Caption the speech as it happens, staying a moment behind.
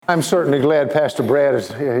I'm certainly glad Pastor Brad has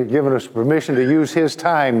given us permission to use his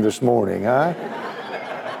time this morning, huh?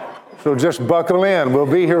 So just buckle in. We'll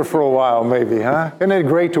be here for a while maybe, huh? Isn't it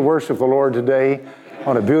great to worship the Lord today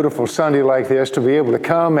on a beautiful Sunday like this, to be able to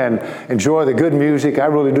come and enjoy the good music? I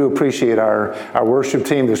really do appreciate our worship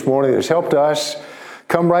team this morning that's helped us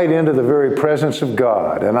come right into the very presence of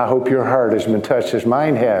God. And I hope your heart has been touched as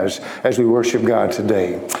mine has as we worship God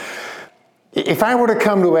today. If I were to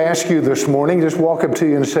come to ask you this morning, just walk up to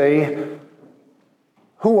you and say,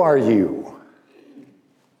 who are you?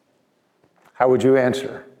 How would you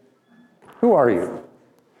answer? Who are you?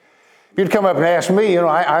 If you'd come up and ask me,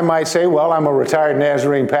 I might say, well, I'm a retired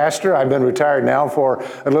Nazarene pastor. I've been retired now for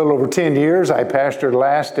a little over 10 years. I pastored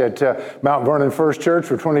last at Mount Vernon First Church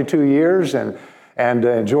for 22 years and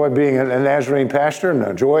enjoy being a Nazarene pastor and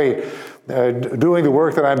enjoy doing the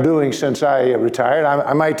work that I'm doing since I retired.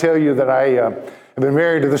 I might tell you that I have been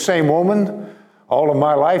married to the same woman all of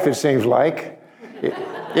my life, it seems like.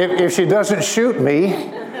 If she doesn't shoot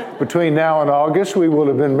me between now and August, we will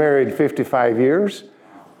have been married 55 years.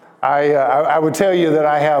 I would tell you that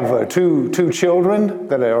I have two children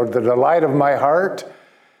that are the delight of my heart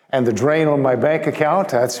and the drain on my bank account.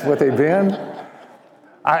 That's what they've been.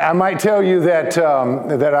 I might tell you that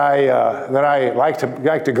I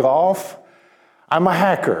like to golf. I'm a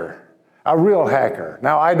hacker, a real hacker.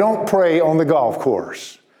 Now, I don't pray on the golf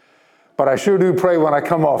course, but I sure do pray when I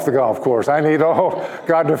come off the golf course. I need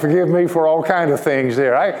God to forgive me for all kinds of things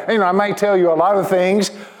there. I might tell you a lot of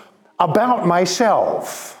things about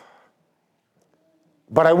myself,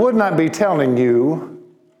 but I would not be telling you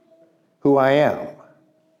who I am.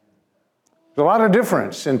 There's a lot of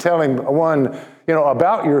difference in telling one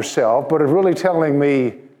about yourself, but it's really telling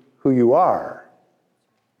me who you are.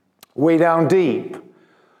 Way down deep,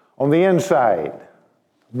 on the inside,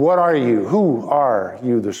 what are you? Who are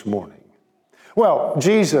you this morning? Well,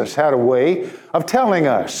 Jesus had a way of telling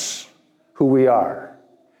us who we are.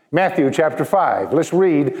 Matthew chapter 5, let's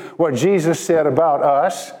read what Jesus said about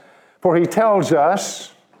us, for he tells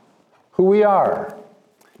us who we are.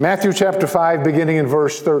 Matthew chapter 5, beginning in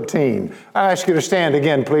verse 13. I ask you to stand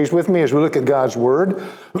again, please, with me as we look at God's word.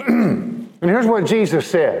 And here's what Jesus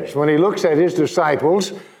says when he looks at his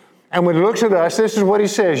disciples, and when he looks at us, this is what he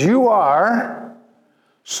says: you are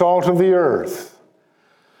salt of the earth.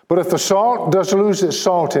 But if the salt does lose its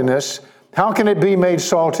saltiness, how can it be made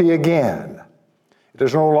salty again? It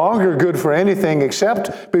is no longer good for anything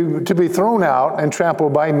except to be thrown out and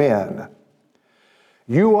trampled by men.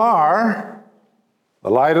 You are the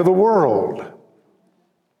light of the world.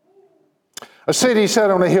 A city set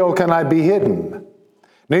on a hill cannot be hidden.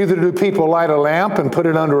 Neither do people light a lamp and put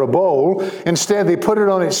it under a bowl. Instead, they put it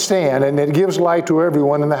on its stand, and it gives light to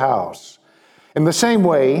everyone in the house. In the same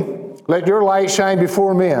way, let your light shine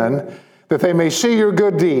before men, that they may see your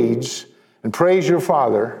good deeds and praise your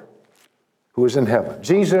Father who is in heaven.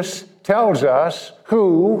 Jesus tells us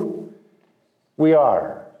who we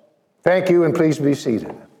are. Thank you, and please be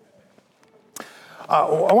seated.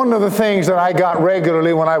 One of the things that I got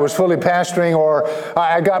regularly when I was fully pastoring, or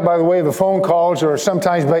I got by the way of the phone calls or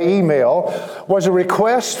sometimes by email, was a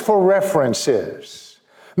request for references.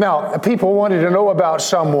 Now, people wanted to know about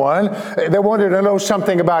someone. They wanted to know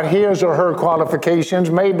something about his or her qualifications,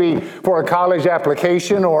 maybe for a college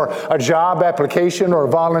application or a job application or a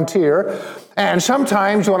volunteer. And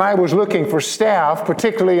sometimes when I was looking for staff,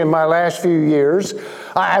 particularly in my last few years,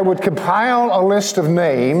 I would compile a list of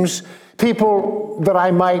names, people that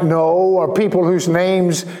I might know or people whose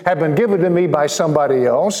names have been given to me by somebody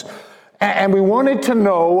else. And we wanted to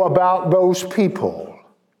know about those people,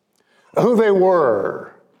 who they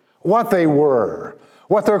were, what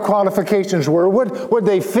their qualifications were. Would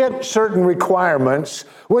they fit certain requirements?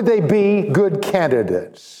 Would they be good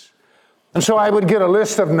candidates? And so I would get a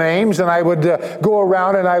list of names, and I would go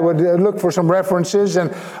around and I would look for some references, and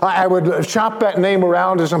I would shop that name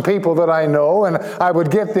around to some people that I know, and I would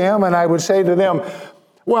get them, and I would say to them,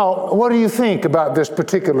 well, what do you think about this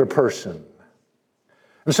particular person?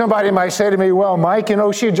 And somebody might say to me, well, Mike,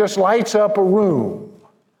 she just lights up a room.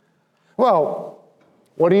 Well,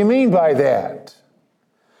 what do you mean by that?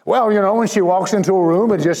 Well, when she walks into a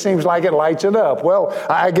room, it just seems like it lights it up. Well,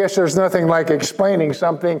 I guess there's nothing like explaining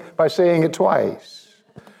something by saying it twice.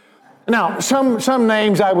 Now, some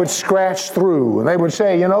names I would scratch through, and they would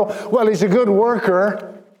say, well, he's a good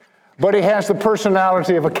worker, but he has the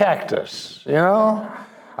personality of a cactus,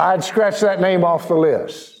 I'd scratch that name off the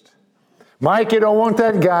list. Mike, you don't want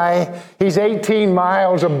that guy. He's 18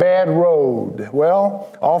 miles of bad road.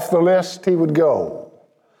 Well, off the list he would go.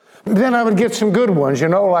 Then I would get some good ones,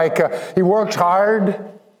 like he works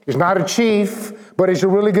hard, he's not a chief, but he's a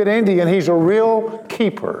really good Indian. He's a real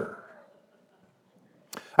keeper.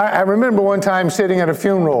 I remember one time sitting at a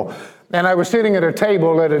funeral, and I was sitting at a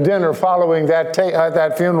table at a dinner following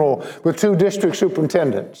that funeral with two district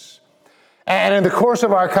superintendents. And in the course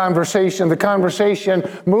of our conversation, the conversation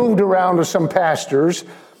moved around to some pastors,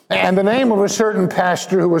 and the name of a certain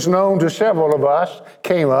pastor who was known to several of us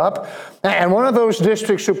came up. And one of those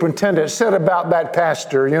district superintendents said about that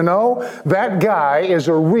pastor, you know, that guy is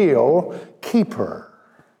a real keeper.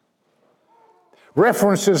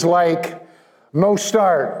 References like no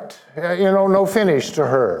start, no finish to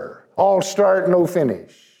her. All start, no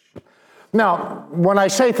finish. Now, when I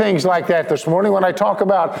say things like that this morning, when I talk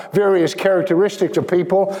about various characteristics of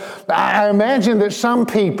people, I imagine that some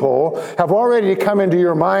people have already come into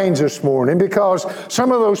your minds this morning because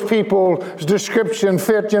some of those people's description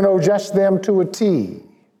fit, just them to a T.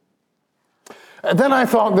 And then I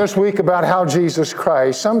thought this week about how Jesus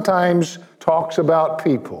Christ sometimes talks about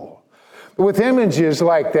people with images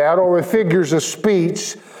like that or with figures of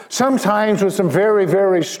speech, sometimes with some very,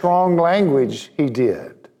 very strong language he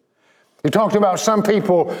did. He talked about some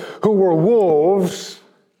people who were wolves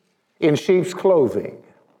in sheep's clothing.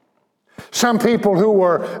 Some people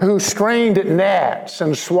who strained at gnats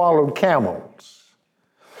and swallowed camels.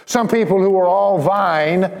 Some people who were all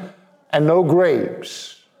vine and no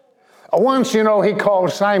grapes. Once, he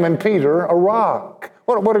called Simon Peter a rock.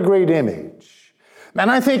 What a great image. And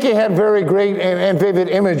I think he had very great and vivid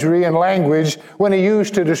imagery and language when he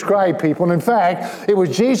used to describe people. And in fact, it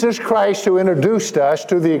was Jesus Christ who introduced us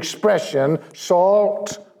to the expression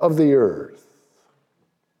salt of the earth.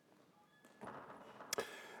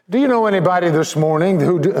 Do you know anybody this morning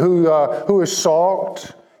who is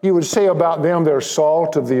salt? You would say about them they're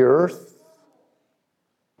salt of the earth.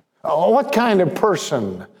 What kind of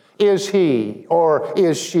person is he or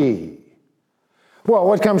is she? Well,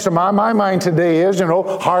 what comes to my mind today is,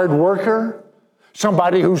 hard worker,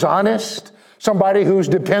 somebody who's honest, somebody who's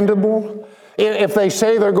dependable. If they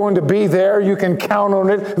say they're going to be there, you can count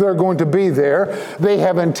on it, they're going to be there. They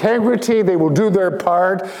have integrity, they will do their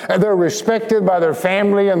part, and they're respected by their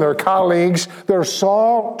family and their colleagues. They're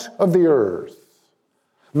salt of the earth.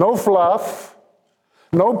 No fluff,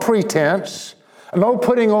 no pretense, no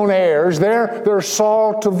putting on airs. They're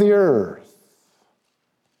salt of the earth.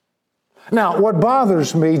 Now, what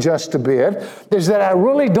bothers me just a bit is that I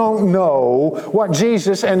really don't know what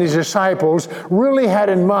Jesus and his disciples really had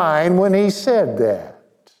in mind when he said that.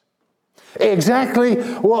 Exactly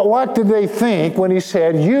what did they think when he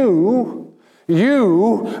said, you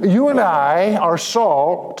and I are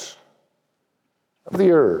salt of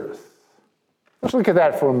the earth? Let's look at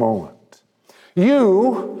that for a moment.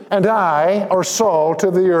 You and I are salt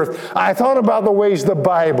of the earth. I thought about the ways the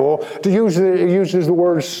Bible uses the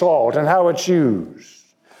word salt and how it's used.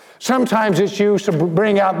 Sometimes it's used to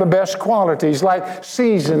bring out the best qualities, like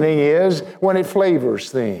seasoning is when it flavors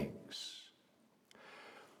things.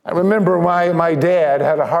 I remember my dad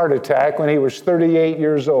had a heart attack when he was 38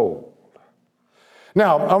 years old.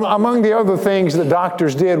 Now, among the other things the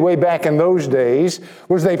doctors did way back in those days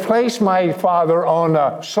was they placed my father on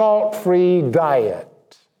a salt-free diet.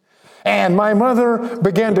 And my mother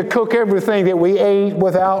began to cook everything that we ate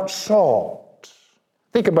without salt.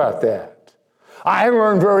 Think about that. I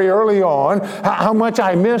learned very early on how much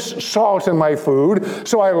I miss salt in my food,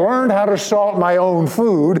 so I learned how to salt my own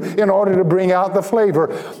food in order to bring out the flavor.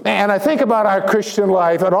 And I think about our Christian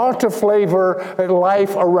life. It ought to flavor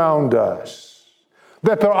life around us.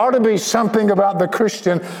 That there ought to be something about the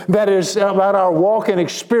Christian that is about our walk and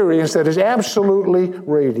experience that is absolutely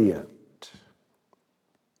radiant.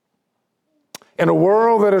 In a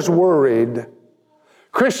world that is worried,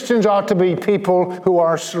 Christians ought to be people who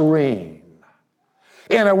are serene.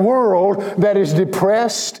 In a world that is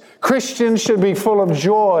depressed, Christians should be full of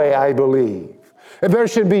joy, I believe. There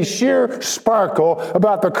should be sheer sparkle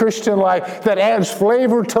about the Christian life that adds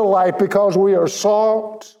flavor to life because we are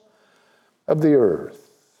salt of the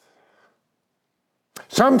earth.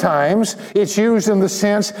 Sometimes it's used in the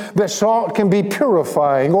sense that salt can be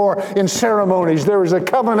purifying, or in ceremonies there is a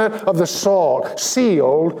covenant of the salt,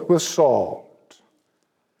 sealed with salt.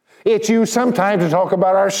 It's used sometimes to talk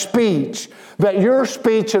about our speech, that your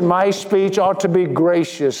speech and my speech ought to be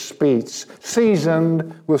gracious speech,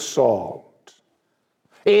 seasoned with salt.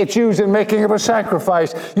 It's used in making of a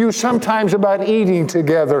sacrifice, used sometimes about eating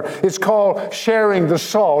together. It's called sharing the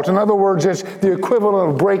salt. In other words, it's the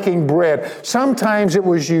equivalent of breaking bread. Sometimes it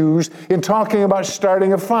was used in talking about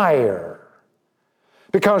starting a fire.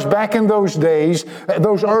 Because back in those days,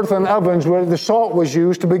 those earthen ovens where the salt was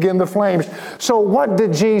used to begin the flames. So what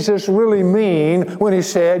did Jesus really mean when he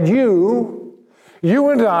said, you You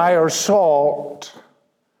and I are salt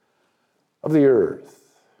of the earth.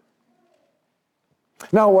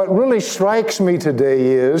 Now, what really strikes me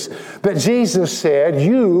today is that Jesus said,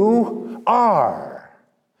 you are.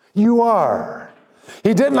 You are.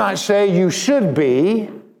 He did not say you should be.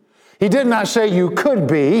 He did not say you could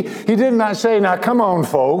be. He did not say, now come on,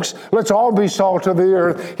 folks, let's all be salt of the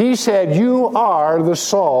earth. He said, you are the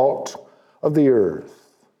salt of the earth.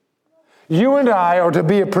 You and I are to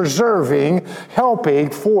be a preserving, helping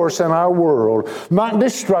force in our world. Not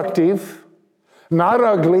destructive, not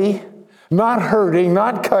ugly, not hurting,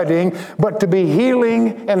 not cutting, but to be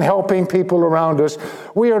healing and helping people around us.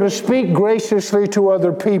 We are to speak graciously to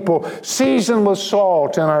other people, seasoned with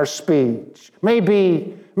salt in our speech.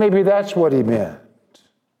 Maybe that's what he meant.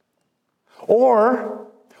 Or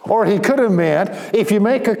he could have meant, if you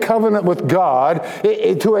make a covenant with God,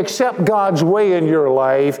 to accept God's way in your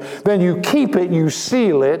life, then you keep it, you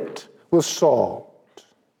seal it with salt.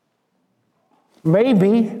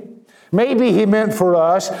 Maybe he meant for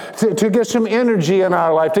us to get some energy in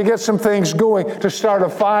our life, to get some things going, to start a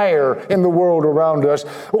fire in the world around us,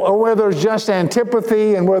 where there's just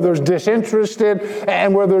antipathy and where there's disinterested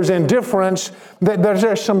and where there's indifference, that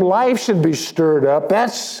there's some life should be stirred up.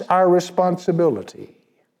 That's our responsibility.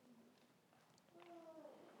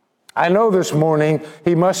 I know this morning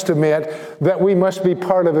he must have meant that we must be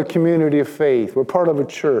part of a community of faith. We're part of a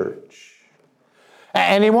church.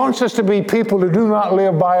 And he wants us to be people who do not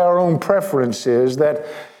live by our own preferences, that,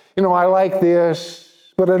 I like this,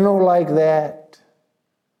 but I don't like that.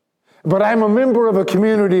 But I'm a member of a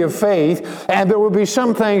community of faith, and there will be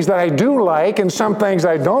some things that I do like and some things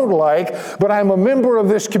I don't like, but I'm a member of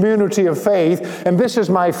this community of faith, and this is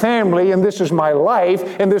my family, and this is my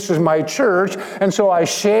life, and this is my church, and so I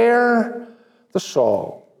share the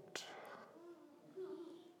salt.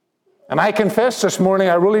 And I confess this morning,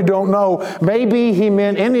 I really don't know. Maybe he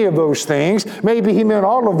meant any of those things. Maybe he meant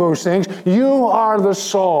all of those things. You are the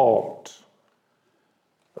salt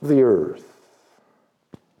of the earth.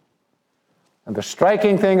 And the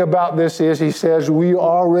striking thing about this is he says we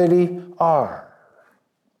already are.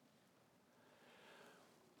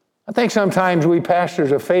 I think sometimes we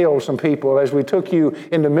pastors have failed some people as we took you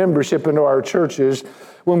into membership into our churches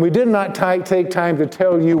when we did not take time to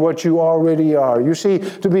tell you what you already are. You see,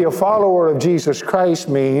 to be a follower of Jesus Christ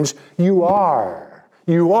means you are.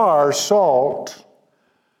 You are salt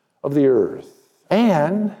of the earth.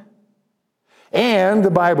 And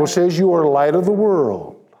the Bible says you are light of the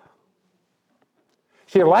world.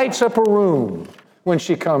 She lights up a room when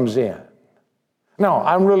she comes in. No,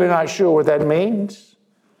 I'm really not sure what that means.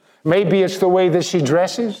 Maybe it's the way that she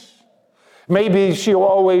dresses. Maybe she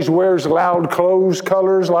always wears loud clothes,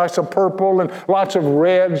 colors, lots of purple and lots of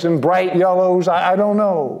reds and bright yellows. I don't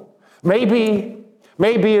know. Maybe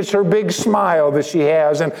it's her big smile that she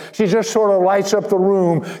has, and she just sort of lights up the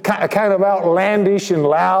room, kind of outlandish and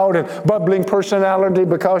loud and bubbling personality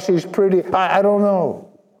because she's pretty. I don't know.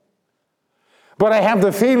 But I have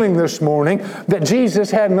the feeling this morning that Jesus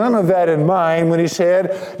had none of that in mind when he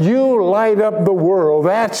said, you light up the world.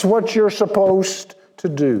 That's what you're supposed to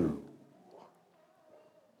do.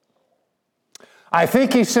 I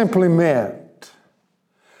think he simply meant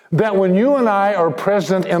that when you and I are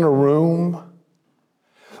present in a room,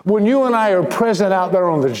 when you and I are present out there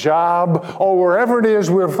on the job or wherever it is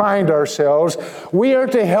we find ourselves, we are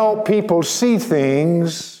to help people see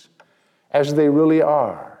things as they really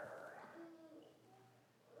are.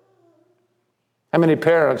 How many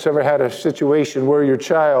parents ever had a situation where your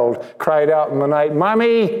child cried out in the night,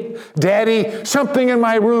 Mommy, Daddy, something in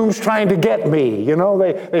my room's trying to get me?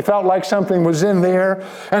 They felt like something was in there.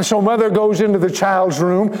 And so mother goes into the child's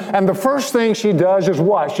room, and the first thing she does is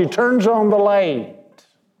what? She turns on the light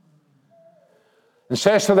and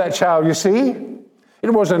says to that child, you see, it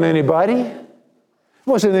wasn't anybody. It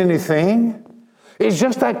wasn't anything. It's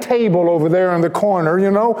just that table over there in the corner,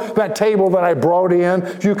 that table that I brought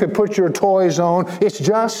in. You could put your toys on. It's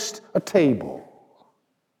just a table.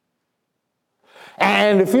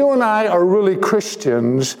 And if you and I are really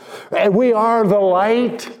Christians, and we are the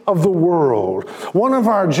light of the world, one of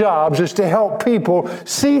our jobs is to help people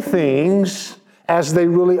see things as they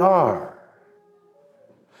really are.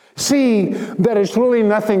 See that it's really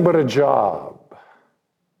nothing but a job.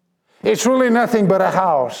 It's really nothing but a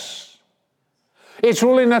house. It's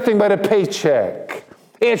really nothing but a paycheck.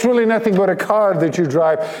 It's really nothing but a car that you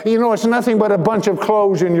drive. It's nothing but a bunch of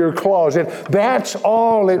clothes in your closet. That's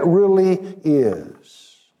all it really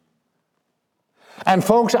is. And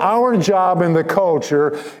folks, our job in the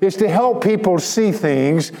culture is to help people see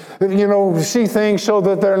things, see things so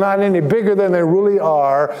that they're not any bigger than they really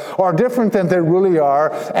are or different than they really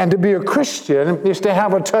are. And to be a Christian is to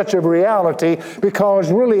have a touch of reality,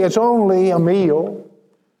 because really it's only a meal.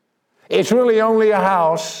 It's really only a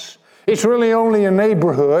house. It's really only a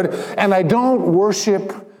neighborhood. And I don't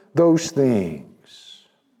worship those things.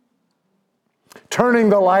 Turning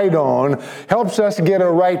the light on helps us get a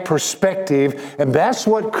right perspective, and that's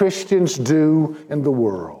what Christians do in the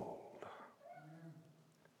world.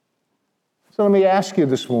 So let me ask you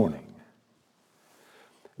this morning,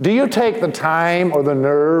 do you take the time or the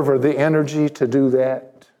nerve or the energy to do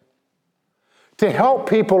that? To help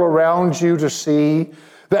people around you to see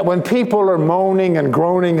that when people are moaning and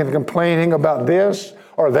groaning and complaining about this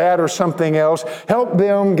or that or something else, help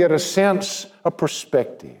them get a sense of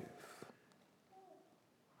perspective.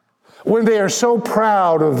 When they are so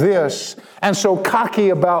proud of this and so cocky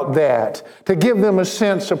about that, to give them a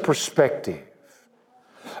sense of perspective.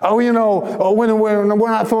 When we're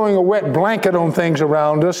not throwing a wet blanket on things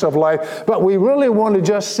around us of life, but we really want to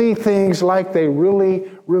just see things like they really,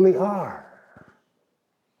 really are.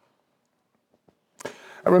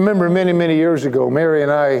 I remember many, many years ago, Mary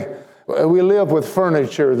and I, we lived with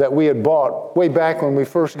furniture that we had bought way back when we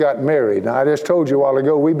first got married. Now, I just told you a while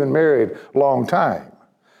ago, we've been married a long time.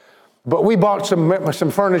 But we bought some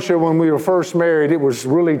furniture when we were first married. It was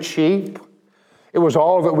really cheap. It was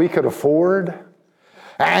all that we could afford.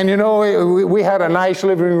 And we had a nice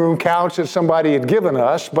living room couch that somebody had given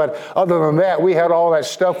us, but other than that, we had all that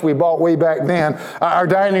stuff we bought way back then. Our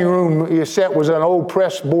dining room set was an old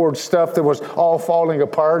pressboard stuff that was all falling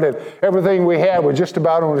apart, and everything we had was just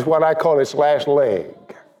about on what I call its last leg.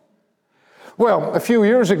 Well, a few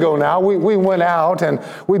years ago now, we went out and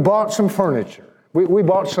we bought some furniture. We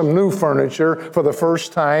bought some new furniture for the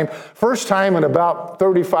first time. First time in about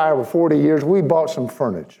 35 or 40 years, we bought some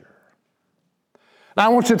furniture. Now, I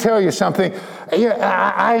want to tell you something.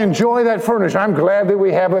 I enjoy that furniture. I'm glad that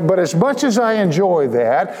we have it. But as much as I enjoy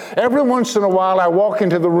that, every once in a while I walk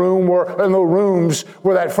into the rooms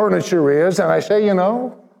where that furniture is, and I say,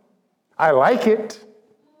 I like it,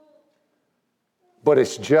 but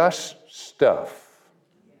it's just stuff.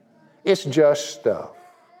 It's just stuff.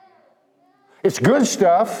 It's good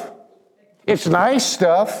stuff. It's nice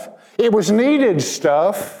stuff. It was needed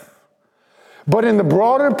stuff. But in the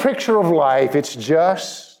broader picture of life, it's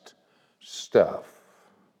just stuff.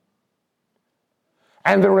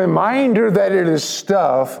 And the reminder that it is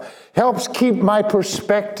stuff helps keep my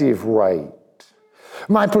perspective right.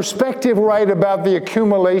 My perspective right about the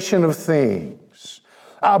accumulation of things,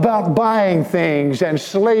 about buying things and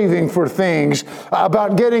slaving for things,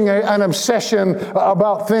 about getting an obsession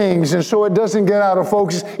about things, and so it doesn't get out of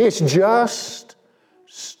focus. It's just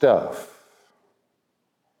stuff.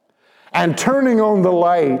 And turning on the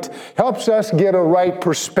light helps us get a right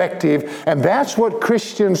perspective, and that's what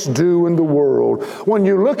Christians do in the world. When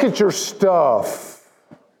you look at your stuff,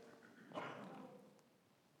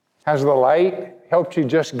 has the light helped you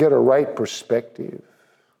just get a right perspective?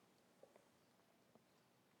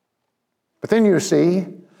 But then you see,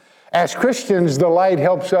 as Christians, the light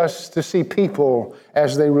helps us to see people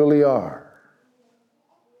as they really are.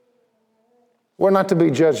 We're not to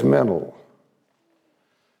be judgmental.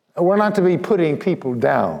 We're not to be putting people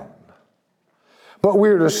down. But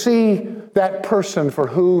we're to see that person for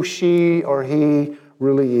who she or he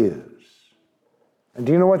really is. And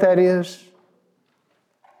do you know what that is?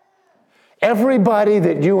 Everybody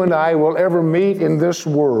that you and I will ever meet in this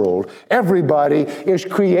world, everybody is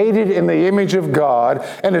created in the image of God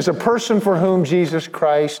and is a person for whom Jesus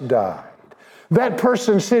Christ died. That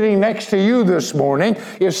person sitting next to you this morning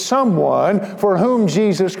is someone for whom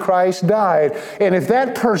Jesus Christ died. And if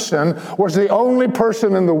that person was the only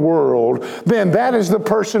person in the world, then that is the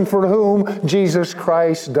person for whom Jesus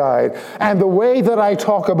Christ died. And the way that I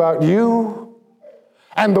talk about you,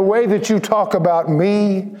 and the way that you talk about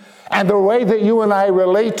me, and the way that you and I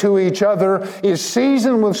relate to each other is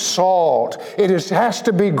seasoned with salt. It has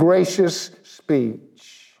to be gracious speech.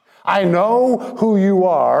 I know who you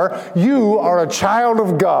are. You are a child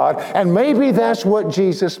of God. And maybe that's what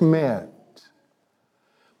Jesus meant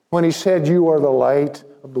when he said, you are the light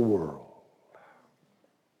of the world.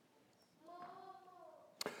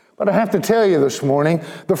 But I have to tell you this morning,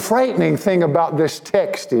 the frightening thing about this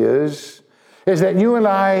text is that you and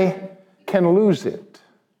I can lose it.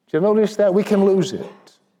 Did you notice that? We can lose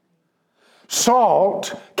it.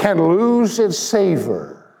 Salt can lose its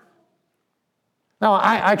savor. Now,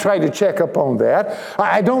 I tried to check up on that.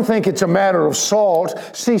 I don't think it's a matter of salt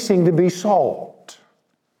ceasing to be salt.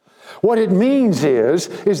 What it means is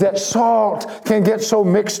that salt can get so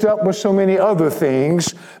mixed up with so many other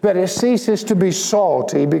things that it ceases to be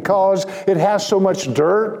salty because it has so much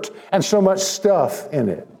dirt and so much stuff in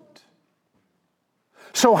it.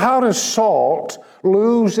 So how does salt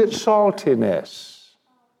lose its saltiness?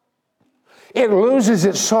 It loses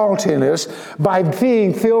its saltiness by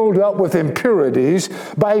being filled up with impurities,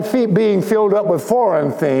 by being filled up with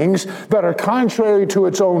foreign things that are contrary to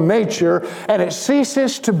its own nature, and it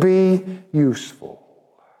ceases to be useful.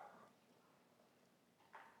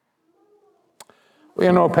 Well,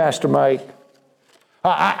 you know, Pastor Mike,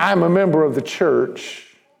 I'm a member of the church,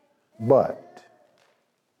 but,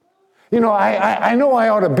 you know, I know I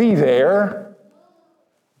ought to be there,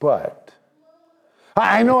 but.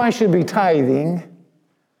 I know I should be tithing,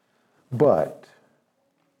 but.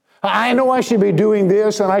 I know I should be doing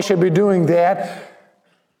this and I should be doing that,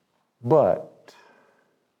 but.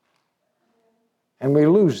 And we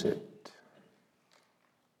lose it.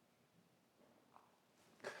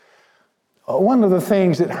 One of the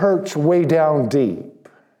things that hurts way down deep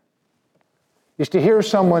is to hear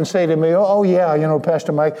someone say to me, oh yeah, you know,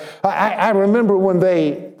 Pastor Mike, I remember when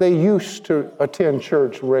they used to attend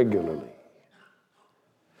church regularly.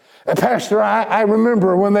 Pastor, I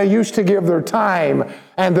remember when they used to give their time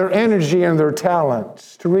and their energy and their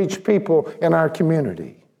talents to reach people in our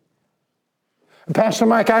community. Pastor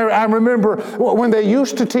Mike, I remember when they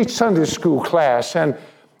used to teach Sunday school class and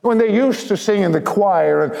when they used to sing in the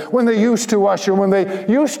choir and when they used to usher, when they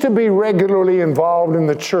used to be regularly involved in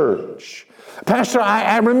the church. Pastor,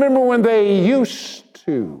 I remember when they used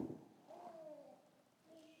to.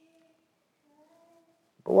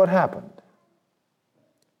 But what happened?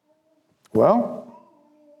 Well,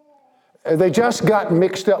 they just got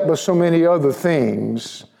mixed up with so many other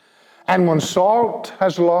things. And when salt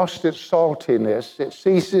has lost its saltiness, it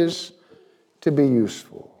ceases to be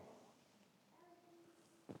useful.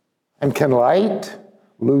 And can light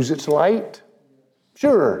lose its light?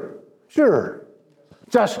 Sure.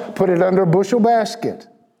 Just put it under a bushel basket.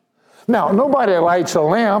 Now, nobody lights a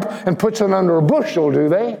lamp and puts it under a bushel, do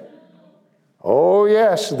they? Oh,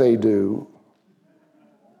 yes, they do.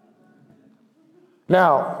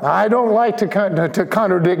 Now, I don't like to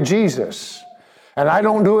contradict Jesus, and I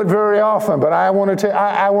don't do it very often, but I want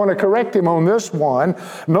to correct him on this one.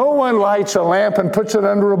 No one lights a lamp and puts it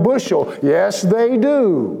under a bushel. Yes, they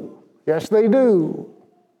do. Yes, they do.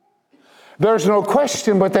 There's no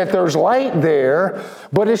question but that there's light there,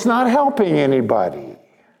 but it's not helping anybody.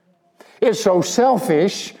 It's so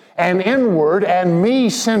selfish and inward and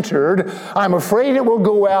me-centered, I'm afraid it will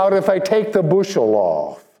go out if I take the bushel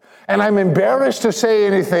off. And I'm embarrassed to say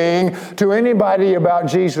anything to anybody about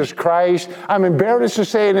Jesus Christ. I'm embarrassed to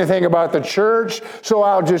say anything about the church, so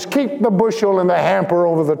I'll just keep the bushel and the hamper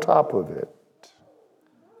over the top of it.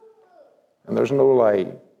 And there's no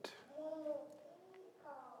light.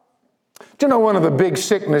 Do you know one of the big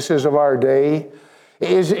sicknesses of our day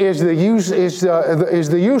is the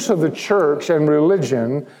use of the church and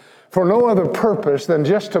religion for no other purpose than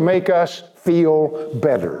just to make us feel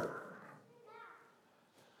better?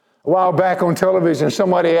 A while back on television,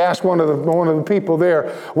 somebody asked one of the people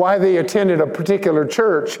there why they attended a particular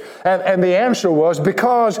church, and the answer was,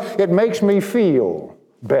 because it makes me feel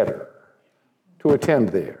better to attend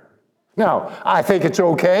there. Now, I think it's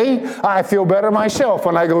okay. I feel better myself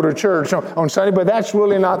when I go to church on Sunday, but that's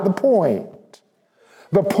really not the point.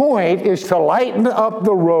 The point is to lighten up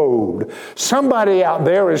the road. Somebody out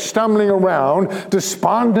there is stumbling around,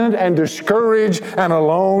 despondent and discouraged and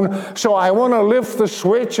alone. So I want to lift the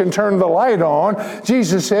switch and turn the light on.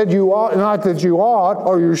 Jesus said you ought, not that you ought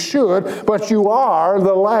or you should, but you are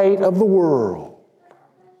the light of the world.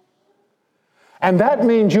 And that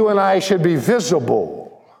means you and I should be visible.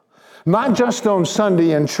 Not just on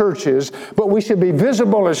Sunday in churches, but we should be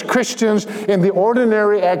visible as Christians in the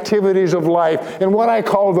ordinary activities of life, in what I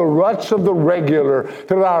call the ruts of the regular,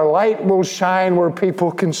 that our light will shine where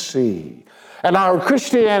people can see. And our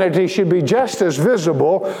Christianity should be just as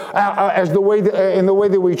visible as in the way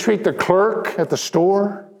that we treat the clerk at the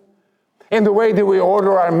store, in the way that we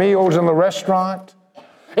order our meals in the restaurant,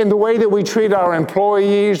 in the way that we treat our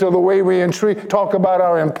employees, or the way we talk about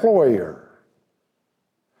our employer.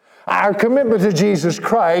 Our commitment to Jesus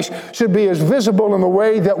Christ should be as visible in the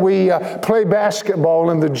way that we play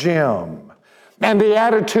basketball in the gym, and the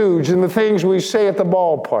attitudes and the things we say at the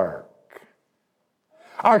ballpark.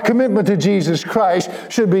 Our commitment to Jesus Christ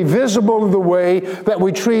should be visible in the way that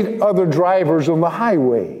we treat other drivers on the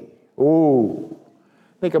highway. Oh,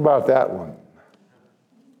 think about that one.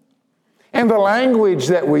 And the language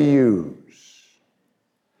that we use,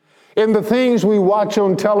 in the things we watch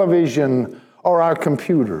on television or our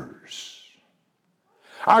computers.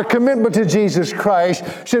 Our commitment to Jesus Christ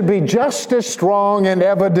should be just as strong and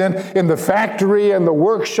evident in the factory and the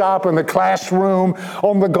workshop and the classroom,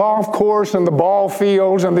 on the golf course and the ball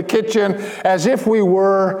fields and the kitchen, as if we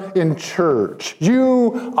were in church.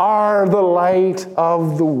 You are the light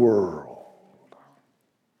of the world.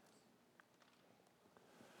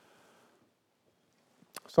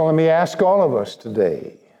 So let me ask all of us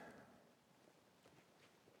today,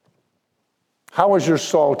 how is your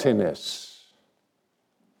saltiness?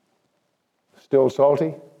 Still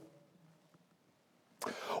salty?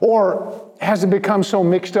 Or has it become so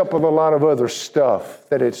mixed up with a lot of other stuff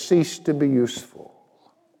that it ceased to be useful?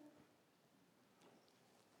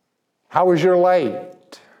 How is your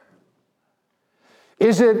light?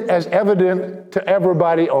 Is it as evident to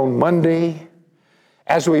everybody on Monday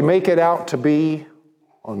as we make it out to be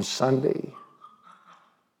on Sunday?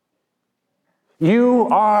 You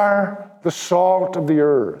are the salt of the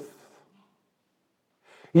earth.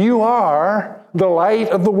 You are the light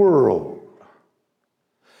of the world.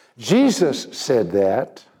 Jesus said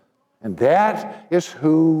that, and that is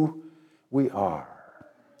who we are.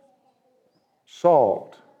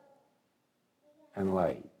 Salt and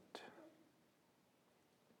light.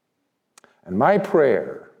 And my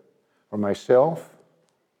prayer for myself,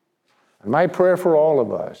 and my prayer for all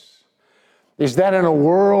of us, is that in a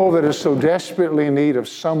world that is so desperately in need of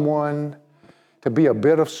someone to be a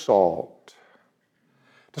bit of salt,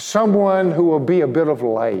 to someone who will be a bit of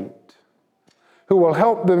light, who will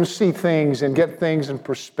help them see things and get things in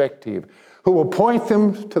perspective, who will point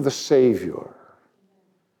them to the Savior.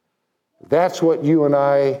 That's what you and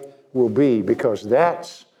I will be, because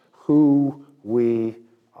that's who we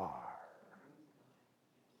are.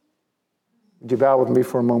 Would you bow with me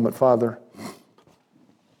for a moment, Father?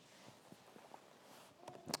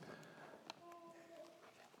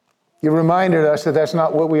 You reminded us that that's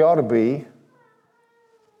not what we ought to be.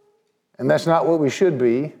 And that's not what we should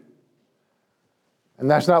be. And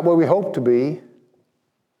that's not what we hope to be.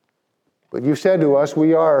 But you said to us,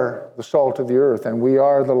 we are the salt of the earth and we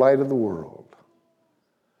are the light of the world.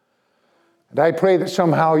 And I pray that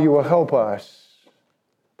somehow you will help us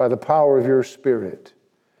by the power of your Spirit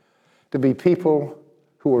to be people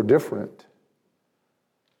who are different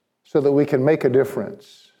so that we can make a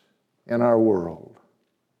difference in our world.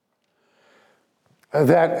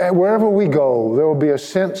 That wherever we go, there will be a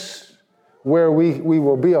sense where we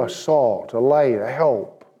will be a salt, a light, a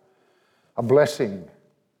help, a blessing.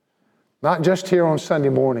 Not just here on Sunday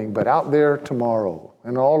morning, but out there tomorrow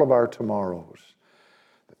and all of our tomorrows.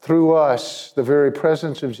 Through us, the very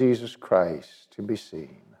presence of Jesus Christ to be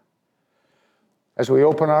seen. As we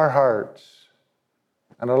open our hearts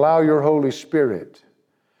and allow your Holy Spirit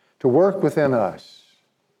to work within us,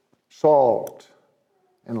 salt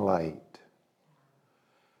and light.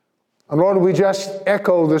 And Lord, we just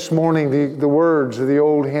echo this morning the words of the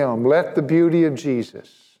old hymn, let the beauty of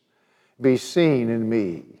Jesus be seen in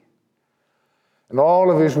me, and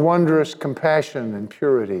all of his wondrous compassion and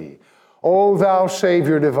purity. O thou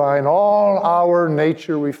Savior divine, all our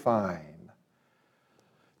nature refine,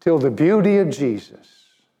 till the beauty of Jesus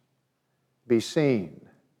be seen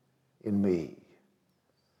in me.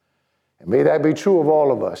 And may that be true of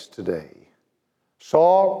all of us today.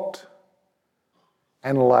 Salt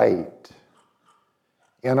and light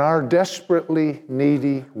in our desperately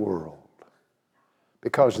needy world,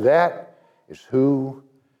 because that is who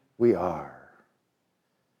we are.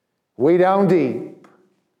 Way down deep,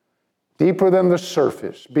 deeper than the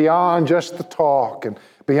surface, beyond just the talk and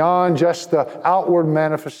beyond just the outward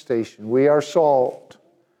manifestation, we are salt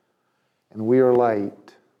and we are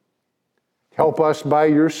light. Help us by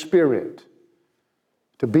your Spirit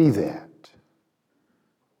to be that.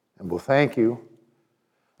 And we'll thank you.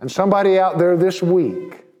 And somebody out there this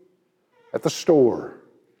week at the store,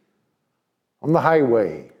 on the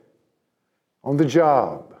highway, on the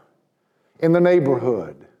job, in the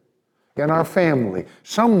neighborhood, in our family,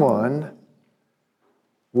 someone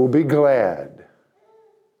will be glad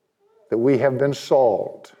that we have been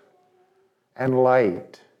salt and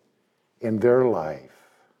light in their life.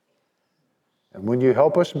 And when you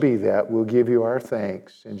help us be that, we'll give you our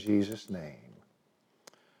thanks in Jesus' name.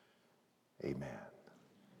 Amen.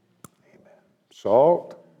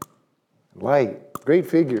 Salt, light, great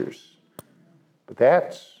figures, but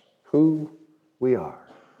that's who we are.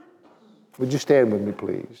 Would you stand with me,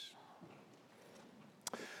 please?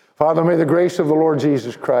 Father, may the grace of the Lord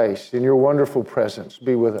Jesus Christ in your wonderful presence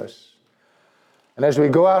be with us. And as we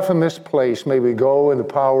go out from this place, may we go in the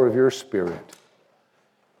power of your Spirit.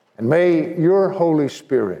 And may your Holy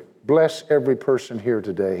Spirit bless every person here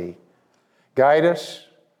today. Guide us,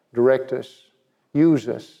 direct us, use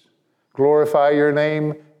us glorify your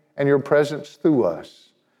name and your presence through us.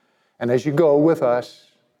 And as you go with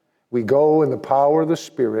us, we go in the power of the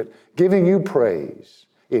Spirit, giving you praise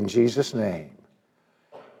in Jesus' name.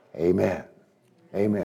 Amen. Amen.